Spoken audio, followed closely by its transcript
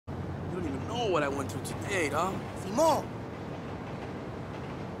what I went through today, dog. Simón.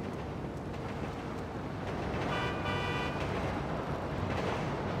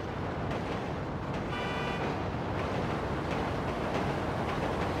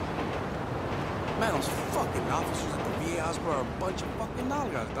 Man, those fucking officers at the VA hospital are a bunch of fucking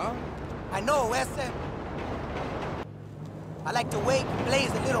nalgas, dog. I know, ese. I like to wake and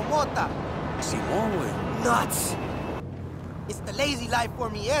blaze a little mota. Simón, güey. Nuts. It's the lazy life for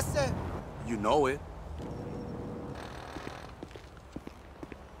me, ese. You know it.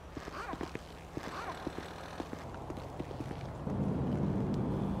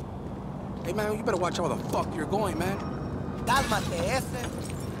 Hey, man, you better watch out where the fuck you're going, man. Cálmate, ese.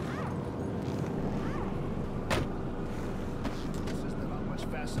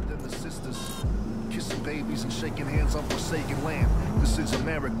 Faster than the sisters, kissing babies and shaking hands on forsaken land. This is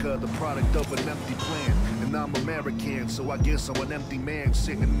America, the product of an empty plan. And I'm American, so I guess I'm an empty man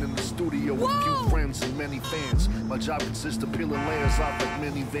sitting in the studio with a few friends and many fans. My job consists of peeling layers off like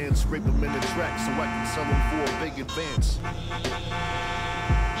minivans, scrape them in the track so I can sell them for a big advance.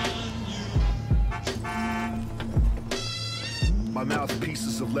 My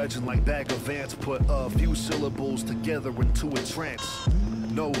mouthpieces of legend like bag of ants put a few syllables together into a trance.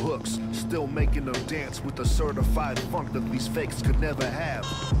 No hooks, still making them dance with a certified funk that these fakes could never have.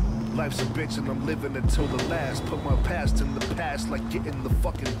 Life's a bitch and I'm living until the last. Put my past in the past like getting the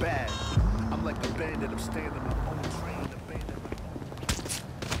fucking bag. I'm like a bandit, I'm standing up.